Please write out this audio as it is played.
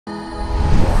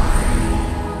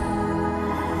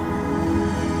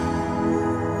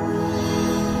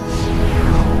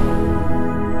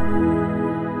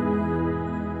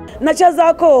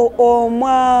Nachazako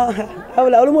omwa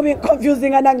awula olumu being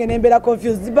confusing and nange nembera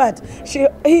confused but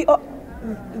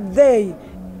they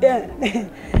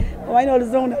why no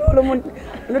zone olumu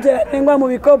lutera nengwa mu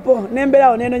bikopo nembera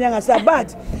oneno nyanga sa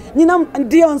but nyina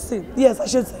Deyonce yes I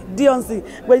should say Deyonce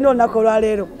gwe nyino nakolwa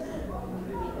lero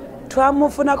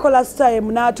twamufuna ko last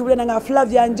time na tubule nga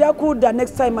Flavia njakuda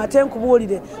next time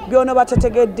atenkubulire byono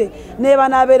batategedde neba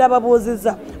nabera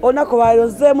babuziza onako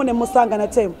bayozemu ne musanga na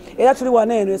time era tuli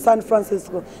waneno San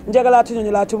Francisco njagala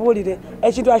atunyonyola atubulire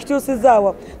ekintu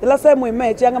akitusizawa the last time we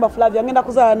met yanga Flavia ngenda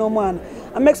kuzala no mwana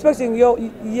I'm expecting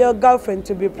your girlfriend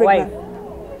to be pregnant.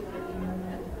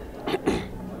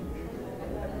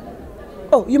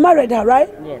 Oh, you married her, right?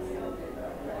 Yes.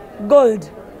 Gold.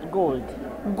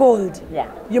 Yeah.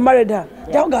 You married her.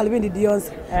 Yeah.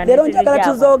 Deyonce. They don't take her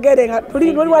to zo getting her.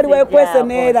 Please, don't worry about question.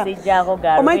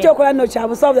 Omanyi chokola no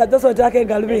chabu solve that those otake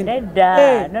galvin.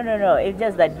 No. It's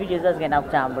just that videos just get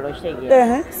up tambulo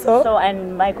shege. So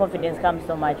and my confidence comes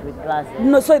so much with glasses.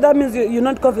 No, so that means you're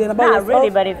not confident about yourself. Not really,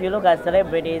 but if you look at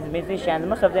celebrities, musicians,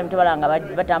 most of them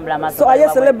tubalanga batambula maso. So are you a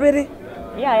celebrity?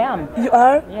 Yeah, I am. You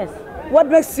are? Yes. What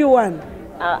makes you one?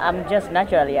 I'm just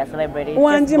naturally a celebrity.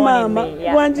 Wanji mama.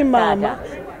 Yeah. Wanji mama.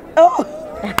 Oh.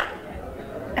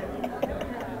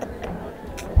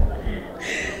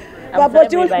 Papa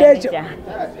chuli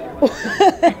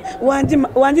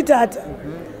Wanji tata.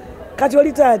 Kati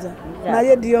oli tata.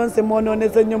 Naye Deyonce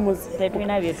mononese nnyo musi.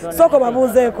 Soko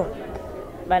babuzeeko.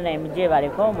 Bana mje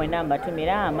baliko mwe namba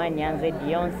tumira amanya nze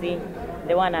Deyonce,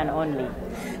 the one and only.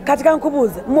 Katika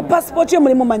nkubuze mu passport yo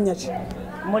mulimu manya ki?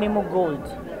 Mulimu gold.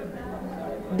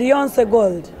 Deyonce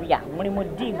gold. Yeah, mulimu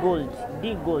D gold,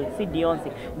 see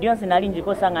Deyonce. Deyonce nalinji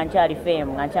ko sanga nchali fame,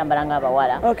 nchambala nga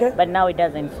Abawala. Okay. But now it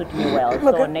doesn't suit me well.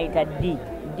 So naita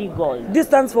D gold. D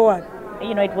stands for what?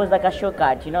 You know, it was like a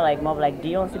shortcut, you know, like more like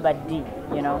Deyonce but D,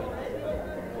 you know.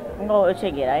 Ngo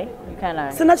chege, right? You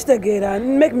kinda Sinachtegera,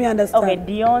 make me understand. Okay,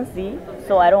 Deyonce.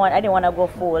 So I didn't want to go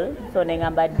full. So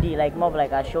nengamba D, like more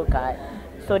like a shortcut.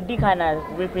 So D kind of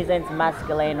represents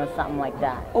masculine or something like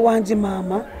that. Wanji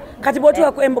mama. Kati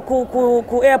botu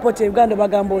ku airport Uganda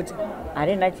bagamba oti.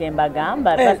 Arena chemba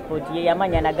gamba passport ye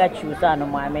yamanya na gachusa no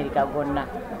mu America gonna.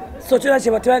 So tuna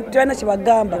chibagamba. Tuna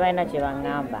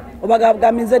chibangamba.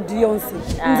 Obagamba nze Deyonce.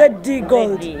 Nze D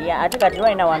gold. Yeah, atika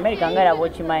try na America ngala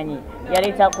bochimanyi.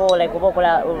 Yaleta ko like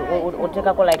obokola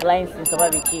uteka ko like license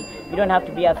obabiki. You don't have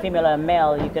to be a female or a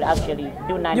male. You could actually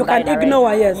do non-binary. You can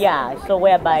ignore, yes. Yeah, so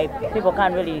whereby people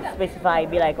can't really specify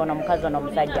be like on omukazi on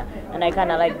omusajja, and I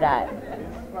kind of like that.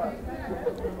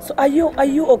 So are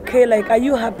you okay? Like, are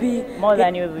you happy? More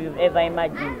than you've ever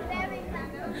imagined.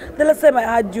 The last time I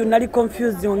had you, nali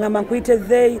confused you. Ngamba kuite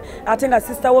they. I think a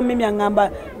sister wo mimi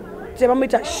ngamba.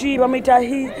 Chebamita she, bamita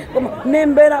he.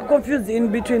 Nembera confused in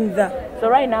between that. So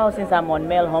right now, since I'm on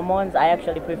male hormones, I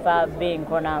actually prefer being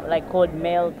called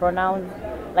male pronouns.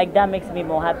 Like that makes me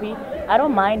more happy. I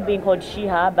don't mind being called she,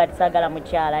 her, but sagala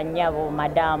muchala, nyavo,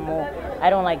 madamu. I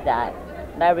don't like that.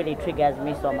 That really triggers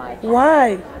me so much.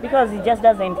 Why? Because it just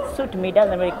doesn't suit me,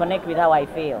 doesn't really connect with how I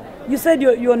feel. You said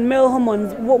you're on male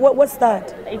hormones. What's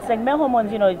that? It's like male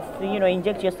hormones,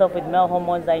 inject yourself with male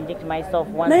hormones. I inject myself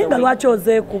once a week.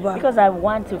 Because I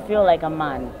want to feel like a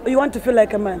man. You want to feel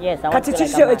like a man? Yes, I want to feel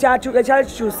like a man.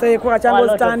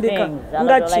 A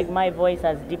lot of things. Like my voice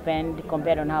has deepened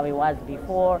compared on how it was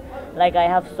before. Like I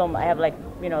have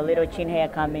little chin hair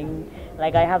coming.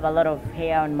 Like I have a lot of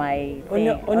hair on my on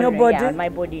your body. Yeah, on my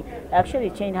body. I actually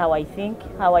changed how I think,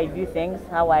 how I view things,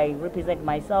 how I represent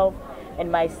myself, and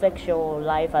my sexual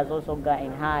life has also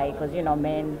gotten high because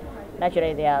men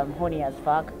naturally they are horny as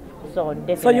fuck. So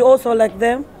definitely. So you also like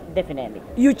them? Definitely.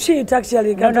 You cheat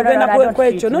actually. No, I don't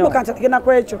cheat. No.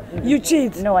 You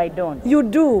cheat. No, I don't. You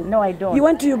do. No, I don't. You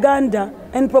went to Uganda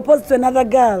and proposed to another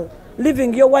girl,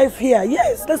 leaving your wife here.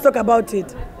 Yes, let's talk about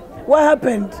it. What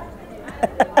happened?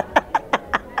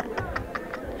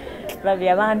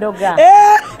 Flavia Bandoga.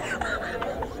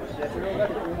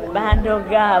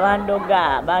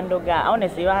 Bandoga.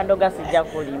 Honestly, Bandoga sijja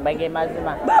kulimba ge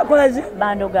mazima. Bakolaje?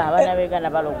 Bandoga, abana begana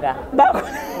baloga.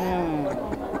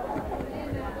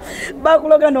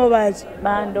 Bakuloga no bachi.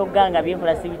 Bandoga nga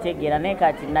byenkola sibitegeera naye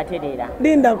kati natereera.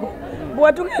 Lindako.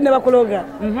 Bwatugende bakuloga.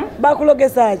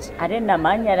 Bakulogesa aki? Ate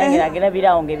namanya langira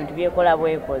birawo ng'ebintu byekola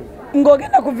bwekozi.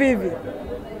 Ng'ogenda ku vivi.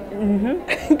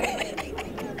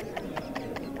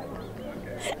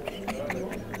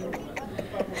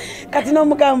 Kati no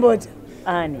mugamboti.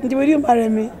 Ani. Ndi will you marry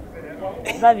me?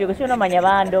 Flavio ko sino manya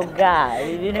Bandoga.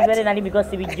 Bino bere nali because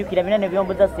sibijjukira bino ne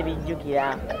byombuza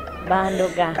sibijjukira.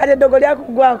 Bandoga. Kati dogo lyako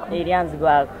gwako. Eryanzi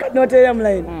gwako. Kati noteera mu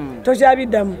line.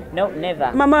 Tokyabiddamu. No,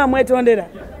 never. Mama amwetondera.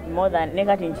 more than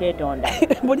nekati nchetonda.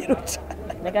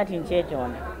 Nekati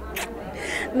nchetonda.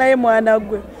 Naye mwana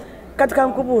gwe. Katika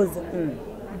nkubuuza.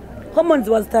 Hormones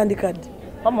was standard.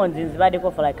 Hormones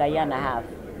nzibadeko for like a year and a half.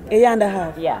 A year and a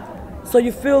half? Yeah. So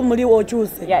you feel muli or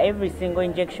choose? Yeah, every single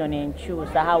injection and choose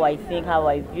how I think, how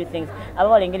I view things.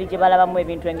 Abawala engeri gye balaba mu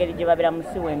ebintu engeri gye babira mu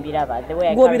siwe mbiraba. The way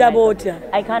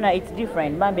I kinda, it's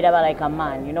different. Man biraba like a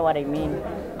man, you know what I mean?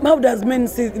 How does men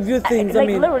view things? Like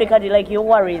literally, like your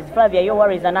worries, Flavia, your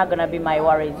worries are not gonna be my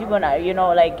worries. You're gonna, you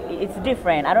know, like it's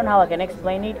different. I don't know how I can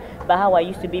explain it, but how I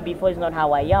used to be before is not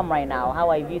how I am right now.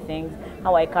 How I view things,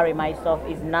 how I carry myself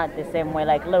is not the same way.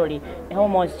 Like literally,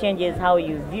 hormones changes how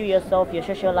you view yourself, your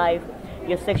social life,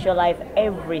 your sexual life,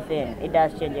 everything. It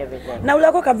does change everything. Now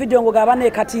ulako ka video ngo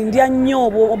gabane kati ndia nnyo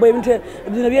obo ebintu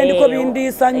bino byendiko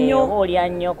bindisa nnyo. Olya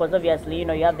nnyo because obviously you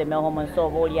know you have the male hormones, so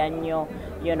olya nnyo,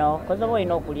 you know, because of you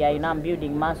know kulya, you know, I'm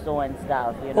building muscle and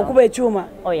stuff, you know. Okuba echuma.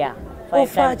 Oh yeah.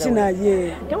 Ofachina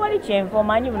ye. Tewali chenfo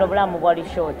manyi buno bulamu bwali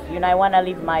short. You know, I want to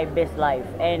live my best life,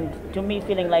 and to me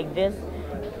feeling like this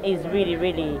is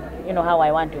really, you know, how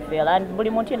I want to feel. And buli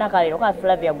muntu nakalero ka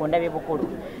Flavia gonda byebukulu.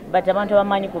 But abantu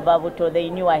bamanyi kuva buto, they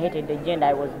knew I hated the gender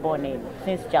I was born in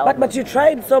since childhood. But you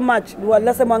tried so much.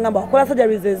 Walase mwangamba kola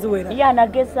surgeries eziwera. Yeah,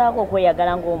 nagesa ko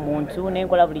kweyagala ng'omuntu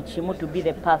nenkola buli kimu to be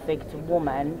the perfect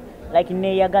woman, like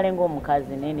neyagala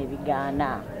ng'omukazi nene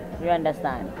bigana. You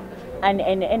understand? And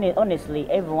honestly,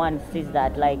 everyone sees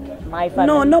that. Like my family.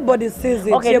 No, nobody sees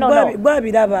it. Okay, no.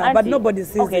 But nobody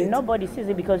sees it. Okay, nobody sees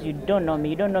it because you don't know me.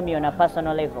 You don't know me on a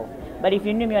personal level. But if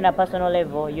you knew me on a personal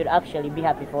level, you'd actually be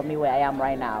happy for me where I am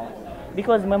right now.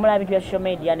 Because memula bintu ya social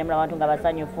media nemula abantu nga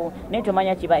basanyufu neto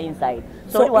manya chiba inside.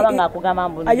 So wabanga akugamba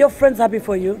mbu. Are your friends happy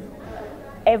for you?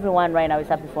 Everyone right now is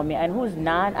happy for me, and who's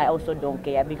not, I also don't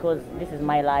care because this is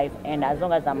my life, and as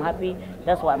long as I'm happy,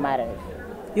 that's what matters.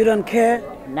 You don't care?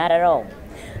 Not at all.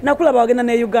 Nakulaba wagenda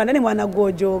ne Uganda ni mwana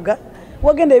gojoga.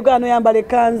 Wagenda Uganda yambale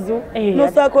kanzu,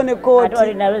 no sako ne koti.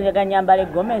 Atwali naloze ganyambale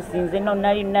gome sinze no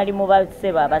nali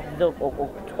mubaseba basizo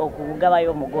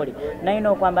okugabayo omugoli.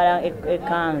 Nalina okwambala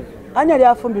kanzu. Ani ali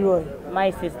afumbirwa?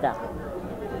 My sister.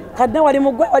 Kadde wali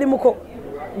mugwe wali muko?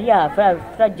 Yeah,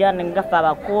 fra jana ngafa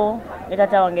abako, ne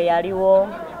tata wange yaliwo.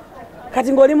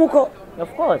 Kati ngoli muko?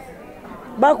 Of course.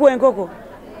 Bakuwa enkoko?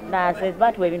 Nah, says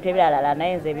but we been tebirala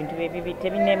nayenze ebintu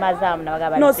tebine mazamu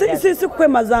nabagaba. No, si kwe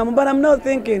mazamu, but I'm not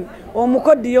thinking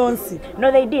omuko Deyonce.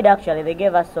 No, they did actually. They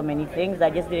gave us so many things. I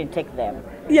just didn't take them.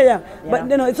 Yeah. But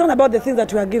you know, it's not about the things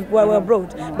that we were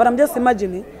brought. But I'm just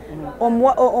imagining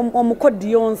omuko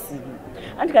Deyonce.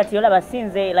 And Katiola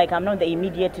since like I'm not the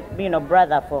immediate, you know,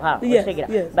 brother for her.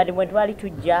 Yes. But when twali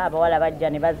tujja abawala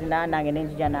bajja ne bazina nange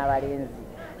nenjija n'abalenzi.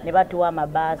 Ne batuwa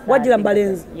mabasa. Wajira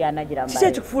mbalenzi? Yeah, najira mbalenzi. Kiki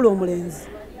ekikufuula omulenzi?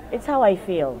 It's how I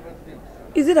feel.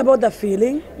 Is it about the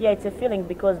feeling? Yeah, it's a feeling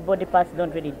because body parts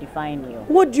don't really define you.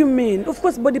 What do you mean? Of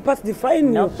course, body parts define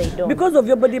you. No, they don't. Because of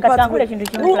your body parts.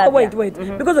 Wait.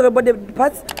 Because of your body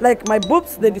parts, like my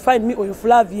boobs, they define me. Or your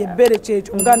Flavia, Bereche,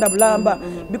 Uganda,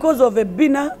 Blamba. Because of a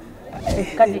bina.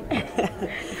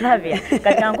 Flavia,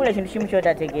 kati ankule chintu chimu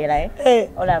chota tegera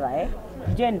olaba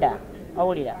gender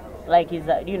awulira like is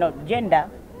you know gender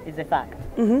is a fact.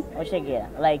 Oshegera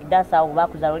like that's how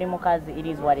bakuza oli mukazi, it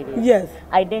is what it is. Yes.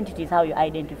 Identity is how you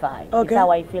identify. Okay. It's how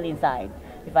I feel inside.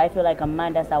 If I feel like a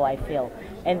man, that's how I feel.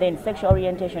 And then sexual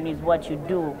orientation is what you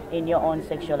do in your own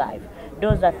sexual life.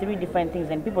 Those are three different things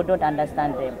and people don't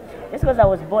understand them. Just because I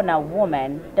was born a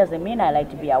woman doesn't mean I like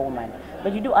to be a woman.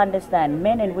 But you do understand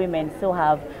men and women still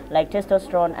have like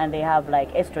testosterone and they have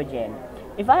like estrogen.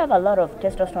 If I have a lot of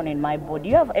testosterone in my body,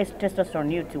 you have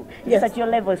testosterone you too. Yes. If your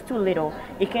level is too little,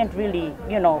 it can't really,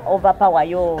 you know, overpower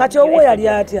your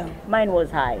Mine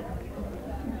was high.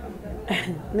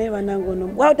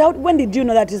 When did you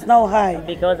know that it's now high?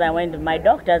 Because I went to my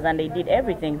doctors and they did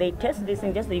everything. They test this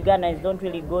thing. Just the Ugandans don't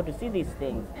really go to see these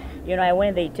things. You know, I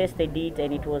went, they tested it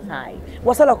and it was high.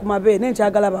 Wasala kumabe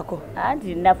nenchagala bako. And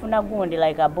nafuna gundi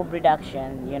like a boob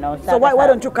reduction, you know. So why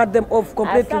don't you cut them off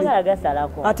completely?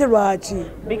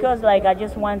 Because like I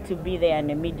just want to be there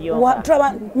and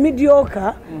mediocre.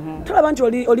 Mediocre?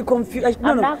 Oli confused.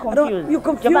 I'm not confused. You're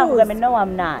confused. No,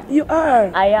 I'm not. You are.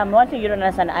 I am. One thing you don't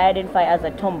understand, I identify as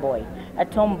a tomboy. A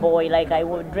tomboy, like I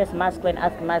would dress masculine,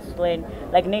 act masculine,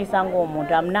 like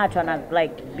I'm not trying to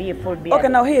like be a full beard. Okay,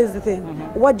 now here's the thing.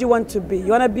 What do you want to be?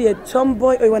 You want to be a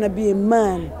tomboy or you want to be a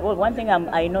man? Well, one thing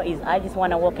I know is I just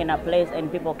want to walk in a place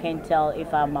and people can't tell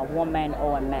if I'm a woman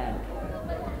or a man.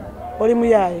 Oli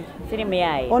muyaye. Siri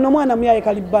muyaye. Ono mwana muyaye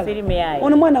kalibala. Siri muyaye.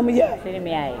 Ono mwana muyaye. Siri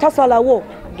muyaye. Tasalawo.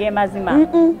 Game azima.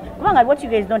 What you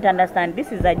guys don't understand,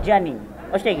 this is a journey.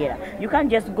 You can't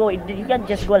just go. You can't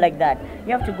just go like that.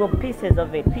 You have to go pieces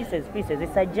of it, pieces.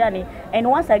 It's a journey. And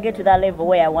once I get to that level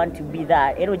where I want to be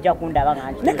that, it'll jakunda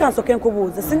banganchi. Nekanso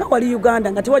kenkubuuza singa wali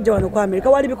Uganda nga tewajja wano ku America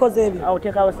wali bikoze ebyo. I'll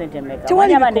take our sente maker.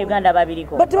 Wali abandi Uganda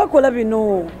babiriko. But tebakola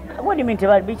bino. What do you mean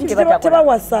tebakola?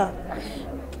 Tebawasa.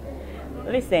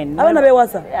 Listen, abana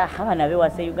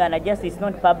bewasa Uganda, just it's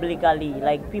not publicly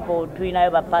like people twina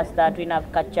over pastor twina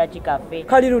church cafe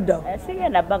kaliruda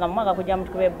sigenda baga mwaka kujja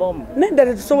mutukube bomb nenda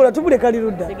tetusobola tubule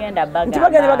kaliruda sigenda baga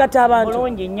ntibagende bagata abantu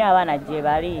bulungi nnyo abaana gye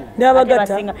bali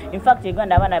in fact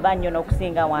Uganda abaana banyono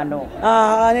okusinga wano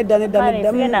nedda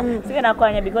sigenda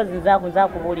kwanya because nza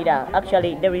kubulira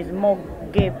actually there is more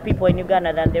gay people in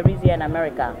Uganda than there is here in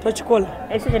America.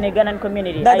 Especially in the Ugandan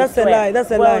community. That's a lie.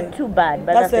 That's a lie. Too bad.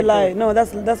 But that's a lie. No,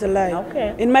 that's a lie.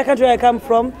 Okay. In my country I come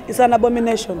from, it's an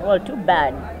abomination. Well, too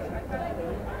bad.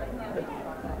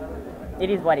 It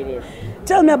is what it is.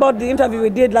 Tell me about the interview we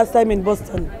did last time in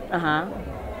Boston.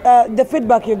 The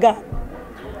feedback you got.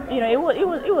 You know,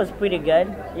 it was pretty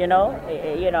good. You know,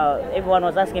 everyone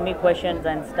was asking me questions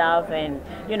and stuff, and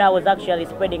I was actually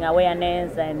spreading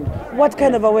awareness. And what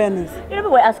kind of awareness?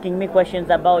 People were asking me questions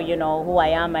about who I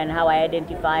am and how I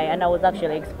identify, and I was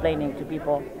actually explaining to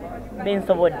people. In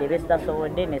fact,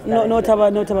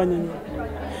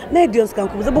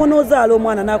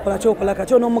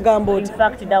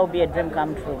 that would be a dream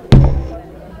come true.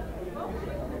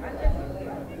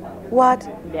 What?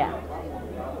 Yeah.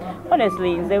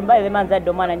 Honestly, by the man that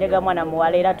do mwana njega mwana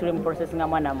muwala era tuli processing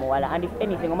mwana muwala, and if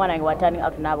anything mwana ngi turning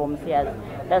out nabo msias.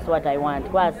 That's what I want.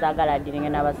 Kwa sagala dealing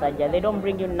n'abasajja. They don't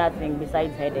bring you nothing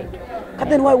besides headache. But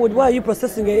then why are you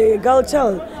processing a girl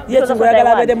child? Yet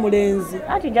ngoyagala abede mulenzi.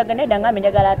 Ati njaga neda ngambe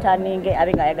njagala turning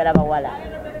abenga yagala bawala.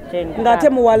 Ngate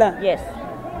muwala. Yes.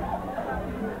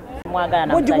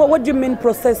 What do you mean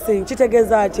processing?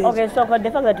 Okay, so for the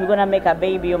fact that we're gonna make a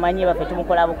baby, so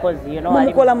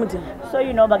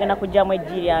bagenda kujjamu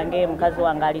ejjiri yange mukazi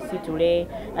wange alisitule,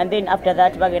 and then after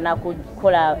that bagenda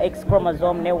kukola X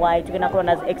chromosome ne Y tugenda kukola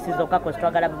nas X zokako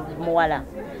twagala muwala.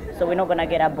 So we're not gonna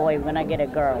get a boy, we're gonna get a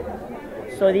girl.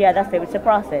 So yeah, it's a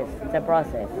process. It's a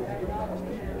process.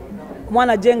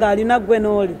 Mwana jenga alina gwe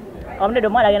noli. Omnedo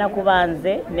mwana agenda kuba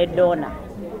nze ne dona.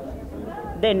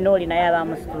 Then Noli na yaba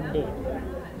mustudde.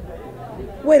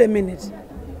 Wait a minute.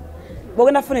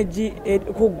 Bogenda fune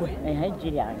kugwe.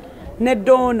 Ejjiri yange. Ne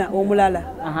dona omulala.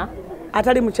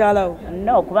 Atali mukyala wo.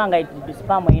 No, kubanga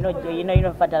spam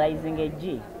fertilizing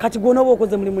ejji. Kati gwono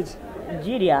okoze mulimu ki?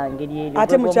 Ejjiri yange lyeri.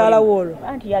 Ate mukyala wo.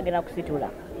 Anti yagenda kusitula.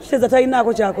 Sheza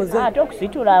talinaako kyakoze.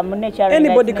 Okusitula munne kyalo.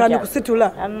 Anybody can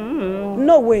kusitula.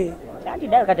 No way. Anti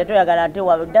dal katato yagala nte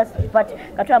wa that's but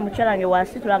katwa mukyala nge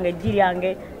wasitula nge ejjiri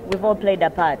yange. We've all played a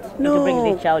part to bring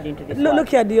the child into this world. Look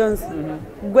here, Deyonce.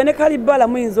 Gwe ne Kalibala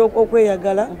muyinza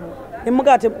okweyagala. Ne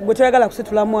mugate gwe toyagala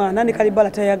kusitula mwana ne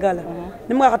Kalibala tayagala.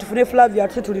 Ne mugaka tufune Flavia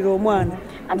tusitulira omwana.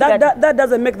 That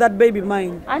doesn't make that baby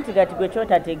mine. Anti gati gwe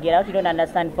chota tegera you don't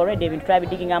understand for already been trying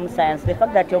digging am science. The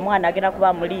fact that your mwana agenda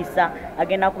kuba mulisa,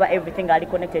 agenda kuba everything ali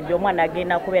connected. Your mwana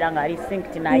agenda kubera nga ali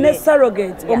synced na ye. Ne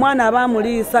surrogate omwana aba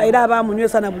mulisa era aba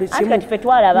munywesa na buli kimu. Anti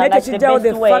fetwala abanga the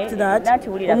best way. Fact that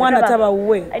omwana taba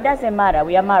uwe. It doesn't matter.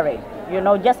 We are married.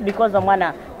 Just because of one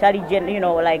intelligent,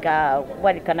 like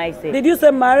what can I say? Did you say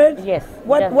married? Yes.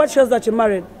 What shows that you're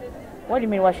married? What do you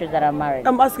mean what shows that I'm married?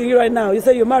 I'm asking you right now. You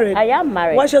say you're married. I am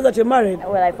married. What shows that you're married?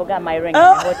 Well, I forgot my ring in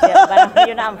the hotel,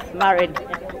 but I'm married.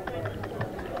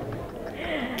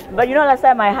 But last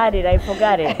time I had it, I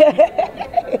forgot it.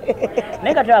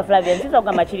 Nekatoa Flavia,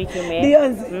 nsisoka machiri chime.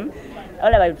 Deyonce.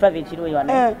 All about Flavia chiru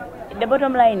yone. The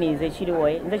bottom line is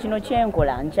nze kino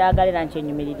kyenkola nkyagala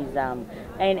nkyenyumiririzamu,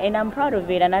 and I'm proud of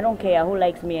it, and I don't care who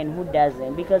likes me and who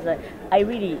doesn't, because I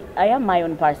am my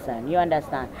own person, you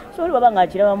understand. So oli wabanga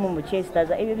kirabamu mu chesters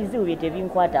ebyo bizibu bye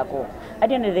tebinkwatako. At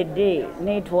the end of the day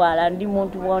netwala ndi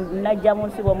muntu najja mu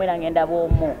nsi bw'omwera ngenda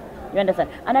bw'omu. You understand?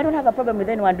 And I don't have a problem with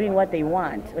anyone doing what they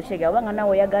want. Oshega wabanga nawe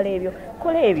oyagala ebyo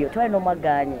kola ebyo twali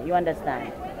nomaganye. You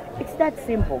understand? It's that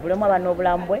simple. Bulemu abano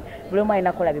bulambwe, bulemu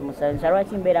alina kola bimusanza.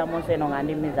 Lwaki mbeera mu nsi eno nga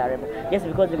ndi miserable just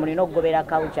because mulina okugobera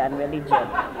culture and religion.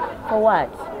 For what?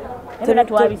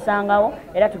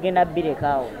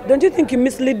 Don't you think you're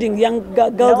misleading young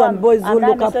girls and boys who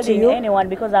look up to you? I'm not misleading anyone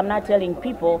because I'm not telling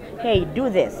people, hey, do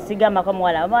this.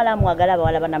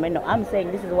 I'm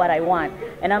saying this is what I want,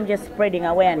 and I'm just spreading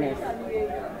awareness.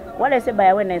 What I say by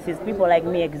awareness is people like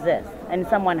me exist, and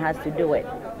someone has to do it.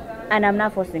 And I'm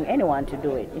not forcing anyone to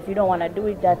do it. If you don't want to do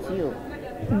it, that's you.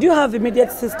 Do you have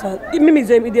immediate sister? Mimi is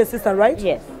your immediate sister, right?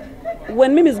 Yes.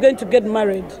 When Mimi is going to get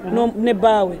married, no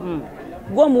nebawe.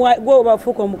 Go over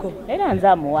fuko muko. Era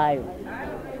nza muwayo.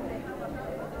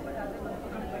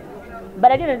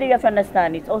 But at the end of the day, you have to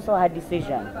understand, it's also her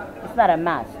decision. It's not a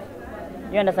must.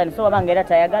 You understand? So, you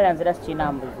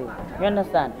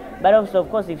understand? But also, of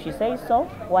course, if she says so,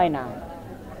 why not?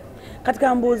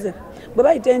 Katika mbuze bwe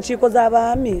bayita enkiiko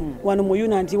z'abaami wano mu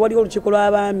unity waliwo olukiiko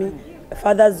lw'abaami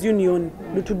fathers union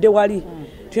lutudde wali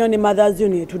tulina ne mothers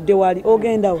union tudde wali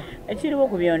ogendawo ekiriwo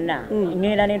ku byonna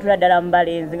ngenda nentula ddala mu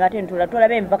balenzi ngate ntula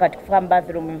tulabe enva kati kufa mu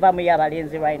bathroom nvamu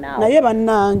y'abalenzi right now naye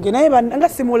bannange nga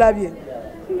simulabye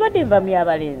mbadde nvamu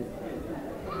y'abalenzi.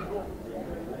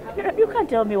 You can't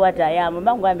tell me what I am.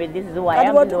 This is who I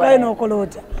am. Kati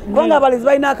n'okolota kubanga abalenzi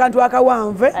balina akantu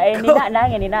akawanve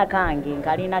nange nina akange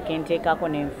nkalina kenteekako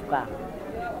n'enfuka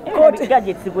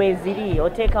gadgets bweziri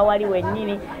oteeka wali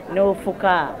wennyini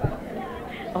n'ofuka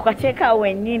okateeka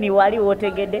wennyini wali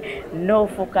wotegedde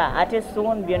n'ofuka ate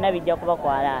soon byonna bijja kuba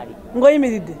kwalaali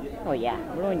ng'oyimiridde oya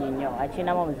bulungi nnyo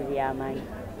akinamu omuzibi y'amaanyi.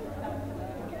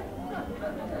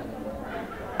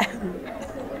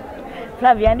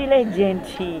 Flavia ndi legend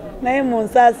naye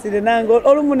munsaasire nange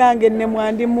olumu nange nne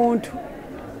mwandi muntu.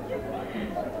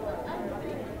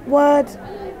 What?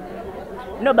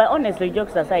 No, but honestly,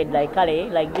 jokes aside, like Kale,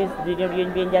 like this,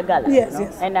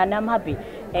 yes. And I'm happy.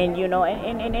 And you know,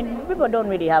 and people don't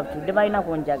really have to.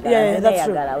 Yeah, that's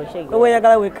true. Love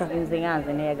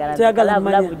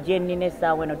genuineness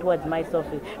towards myself.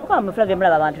 I'm Flavia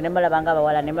Mlaba to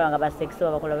Abawala, never sex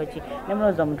over Kolovachi,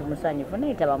 never for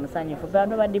night about Musanyi, but I'm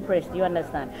not depressed, you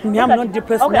understand? I'm not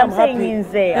depressed. Okay, I'm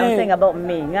saying about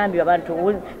me,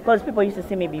 because people used to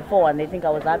see me before and they think I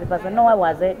was a happy person. No, I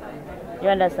wasn't. You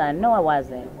understand? No, I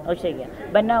wasn't.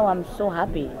 But now I'm so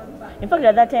happy. In fact,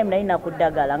 at that time, I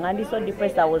was so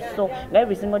depressed. I was so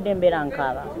every single day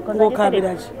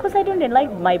because I don't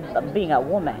like my being a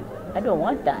woman. I don't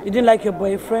want that. You didn't like your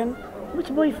boyfriend? Which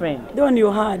boyfriend? The one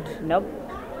you had. Nope.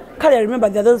 Can't I remember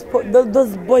that those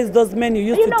boys, those men you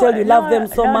used to tell you love them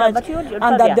so much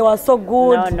and that they were so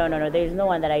good? No. There is no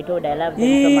one that I told I love them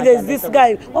so much. There's this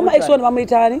guy. What my ex-one,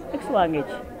 Mamitani? Ex-one.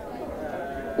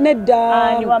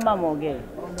 Nedda. Ni wa mama oge.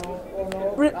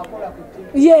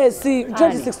 Yes, see,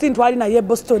 2016 twali na ye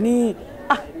Boston.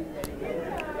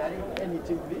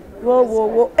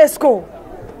 Whoa. Esco.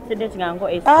 Sedeti ngango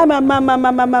Esco.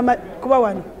 Mama kuba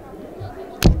wani.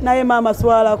 Naye mama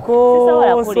swala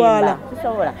ko swala.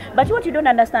 But what you don't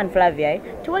understand, Flavia,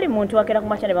 tuwali muntu akera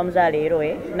kumachane bamuzale ero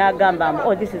nagamba,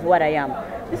 oh, this is what I am.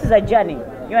 This is a journey.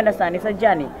 You understand? It's a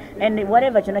journey. And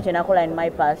whatever chinakola in my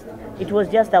past, it was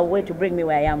just a way to bring me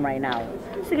where I am right now.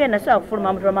 So you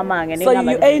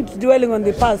ain't dwelling on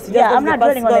the past. Yeah, I'm not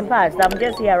dwelling on the past. I'm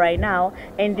just here right now,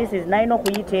 and this is Naino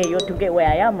Kuyite to get where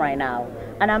I am right now.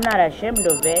 And I'm not ashamed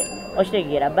of it. But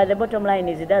the bottom line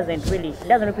is it doesn't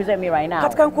represent me right now.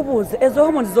 As the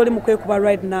hormones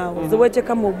right now, the way to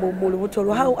come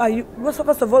how are you?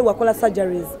 First of all, wakola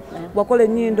surgeries. Wakola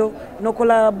nyindo,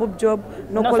 nokola boob job,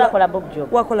 nokola boob job.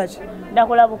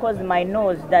 Wakola because my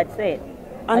nose, that's it.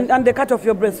 And the cut off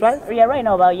your breast, right? Yeah, right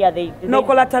now, but they no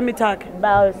tummy tuck.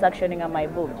 Bowel suctioning on my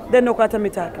boobs. Then no tummy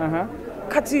tuck.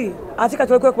 Kati, I think I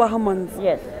told you hormones.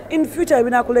 Yes. In future, I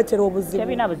will not collect it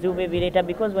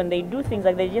because when they do things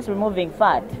like they're just removing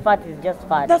fat. Fat is just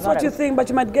fat. That's what you think, but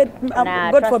you might get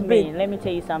God forbid. Let me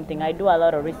tell you something. I do a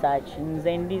lot of research,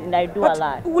 and I do a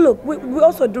lot. Look, we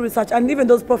also do research, and even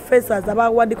those professors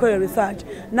about what they call research.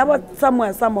 Now,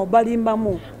 somewhere,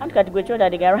 balimbamu. And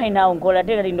right now,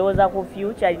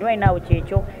 future. Right now,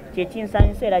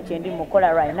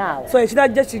 right now. So it's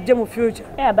not just a future.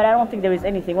 Yeah, but I don't think there is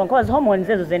anything wrong because hormones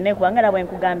they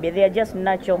are just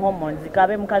natural hormones. It's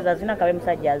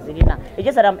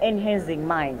just that I'm enhancing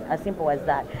mine. As simple as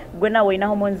that. When I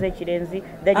hormones they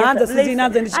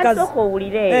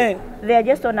are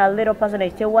just on a little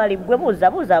percentage.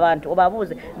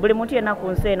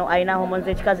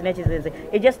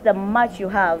 It's just the much you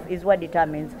have is what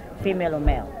determines female or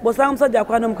male.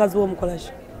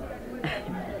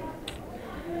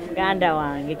 Ganda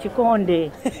wange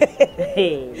chikonde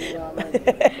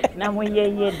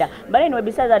namuyeyeda. But anyway,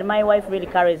 besides that, my wife really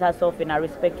carries herself in a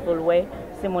respectful way.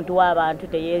 Simuntu w'abantu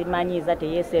teyemanyiza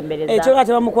teyesembereza. Ekyo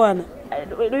tebamukwana.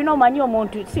 You know, manyi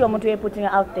omuntu si omuntu we putting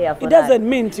out there for it doesn't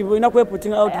mean you not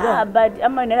putting out there. But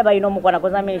I'm never mukwana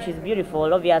because I mean she's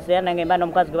beautiful obviously and ngemba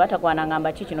nomukazi gwe batakwana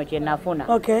ngamba chichino kye nafuna.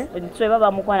 Okay. So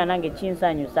baba mukwana nange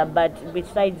chinsanyusa, but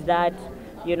besides that,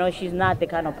 you know, she's not the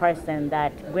kind of person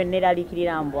that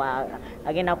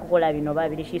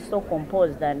she's so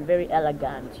composed and very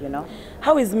elegant, you know.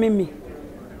 How is Mimi?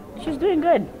 She's doing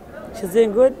good. She's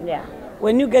doing good? Yeah.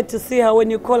 When you get to see her, when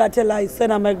you call her, tell her I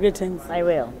send her my greetings. I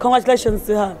will. Congratulations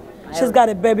to her. She's got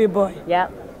a baby boy. Yeah.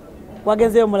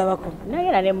 Wagenze mulabako.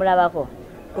 Nagenda ne mulabako.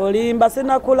 olimba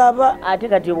sinakulaba ate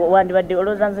kati wandibadde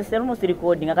olowooza nze serumu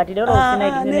sirikoodinga kati lero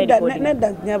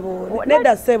nedda nyabo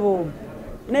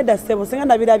nedda sebo singa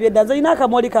nabirabye edda nze nina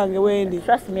akamoli kange wendi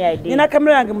nina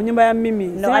kamera yange mu nyumba ya mimi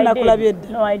singa nakulabye edda.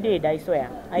 No, I did, I swear.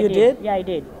 You did? Yeah, I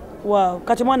did. Wow,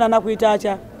 kati mwana anakuyita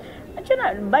atya?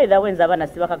 By the way, nzaba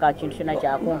nasibaka ka kintu kyonna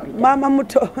kyakumpita. Mama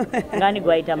muto. Ngani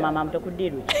gwayita mama muto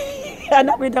kudirwe.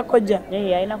 Anakuyita kojja.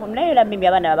 Yeah, naye era mimi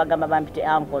abaana babagamba bampite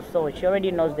uncle, so she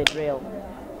already knows the drill.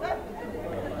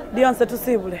 Deyonce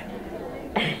tusibule.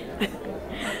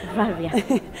 Flavia.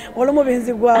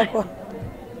 Olumubenzi gwako.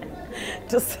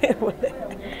 Tusibule.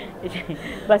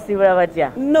 Basibula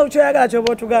batya? No, kyoyagala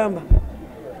kyoba otugamba.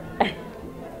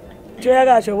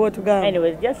 Kyoyagala kyoba otugamba.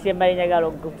 Anyways, just yembali njagala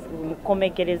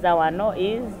okukomekereza wano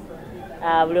is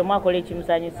buli omu akola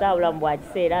ekimusanyusa obulamu bwa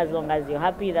kiseera as long as you're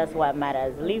happy, that's what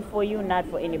matters. Live for you, not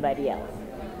for anybody else.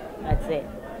 That's it.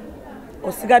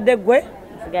 Osigadde gwe?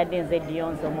 Osigadde nze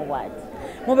Deyonce omubwati.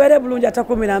 Mubeere bulungi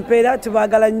atakumira mpeera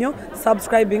tubaagala nnyo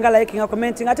subscribing liking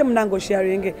commenting ate munango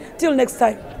sharing. Till next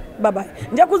time. Bye bye.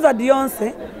 Njakuza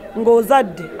Deyonce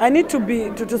ng'ozadde. I need to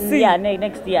see. Yeah,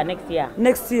 next year.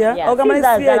 Next year. Yeah. Ogamba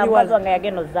next year mpazwa nga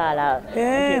yagenda ozaala.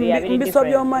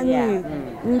 Mbisobya omanyi.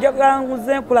 Njagala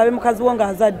nguze nkulabe mukazi wo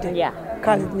ng'azadde. Yeah.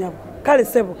 Kale nyabo. Kale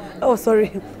sebo. Oh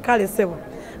sorry. Kale sebo.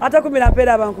 Atakumira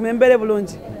mpeera abantu mbeere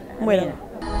bulungi. Mwera.